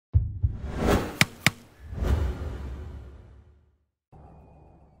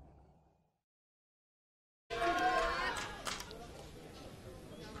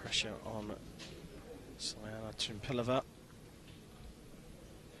pressure on Sliana Trimpilova.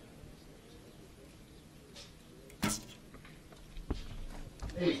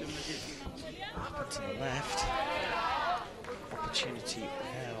 Up to the left. Opportunity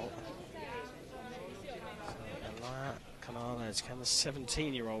now. So Elia Canales, can the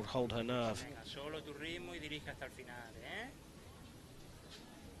 17-year-old hold her nerve?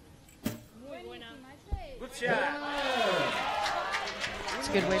 It's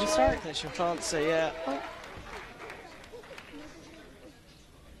a good way to start. That's your fancy, yeah. Oh.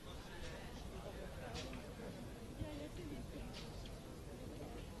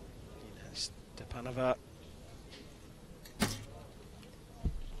 Stepanova.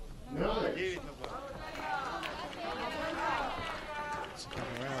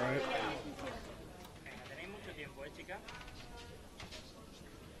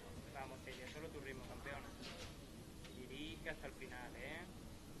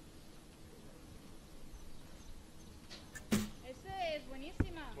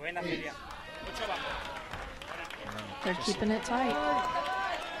 They're keeping it tight.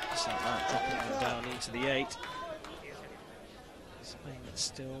 Just like that, dropping them down into the 8. Spain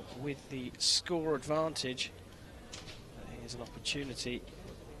still with the score advantage. Here's an opportunity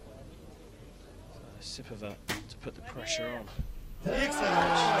for Sipova to put the pressure on. That's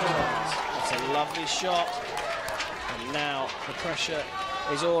a lovely shot. And now the pressure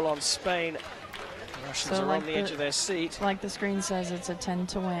is all on Spain. The Russians are on the edge of their seat. Like the screen says, it's a 10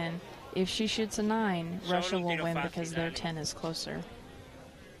 to win. If she shoots a 9, Russia will win because their 10 is closer.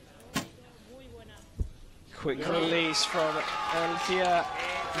 Quick release from Althea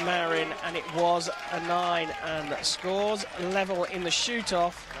Marin, and it was a 9, and scores level in the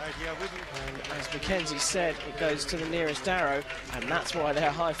shoot-off. And as Mackenzie said, it goes to the nearest arrow, and that's why there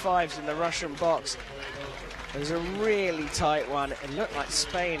are high fives in the Russian box. It was a really tight one. It looked like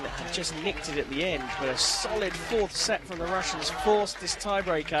Spain had just nicked it at the end, but a solid 4th set from the Russians forced this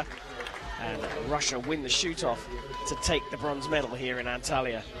tiebreaker, and Russia win the shoot-off to take the bronze medal here in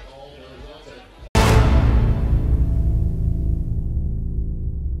Antalya.